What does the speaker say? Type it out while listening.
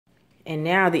And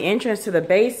now the entrance to the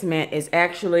basement is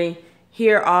actually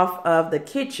here off of the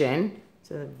kitchen.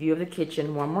 So the view of the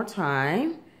kitchen one more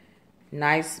time.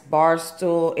 Nice bar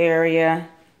stool area.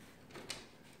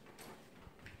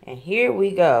 And here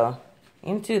we go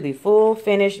into the full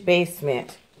finished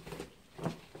basement.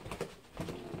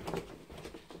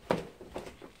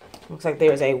 Looks like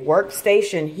there's a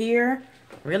workstation here.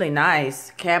 Really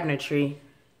nice cabinetry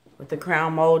with the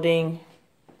crown molding.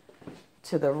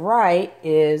 To the right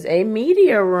is a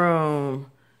media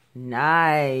room.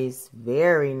 Nice,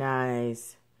 very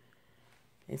nice.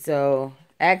 And so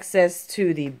access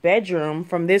to the bedroom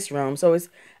from this room. So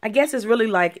I guess it's really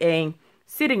like a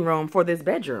sitting room for this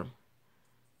bedroom.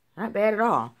 Not bad at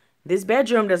all. This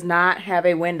bedroom does not have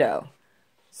a window.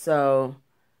 So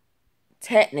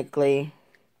technically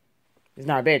it's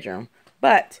not a bedroom,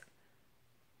 but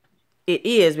it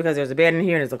is because there's a bed in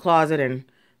here, there's a closet and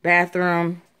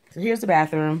bathroom. So here's the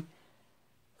bathroom.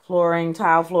 Flooring,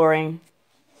 tile flooring.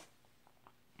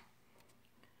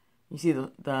 You see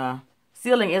the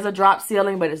ceiling is a drop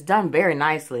ceiling, but it's done very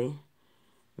nicely.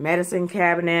 Medicine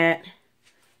cabinet.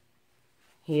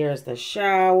 Here's the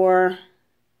shower.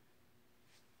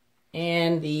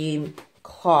 And the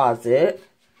closet.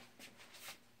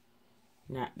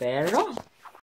 Not bad at all.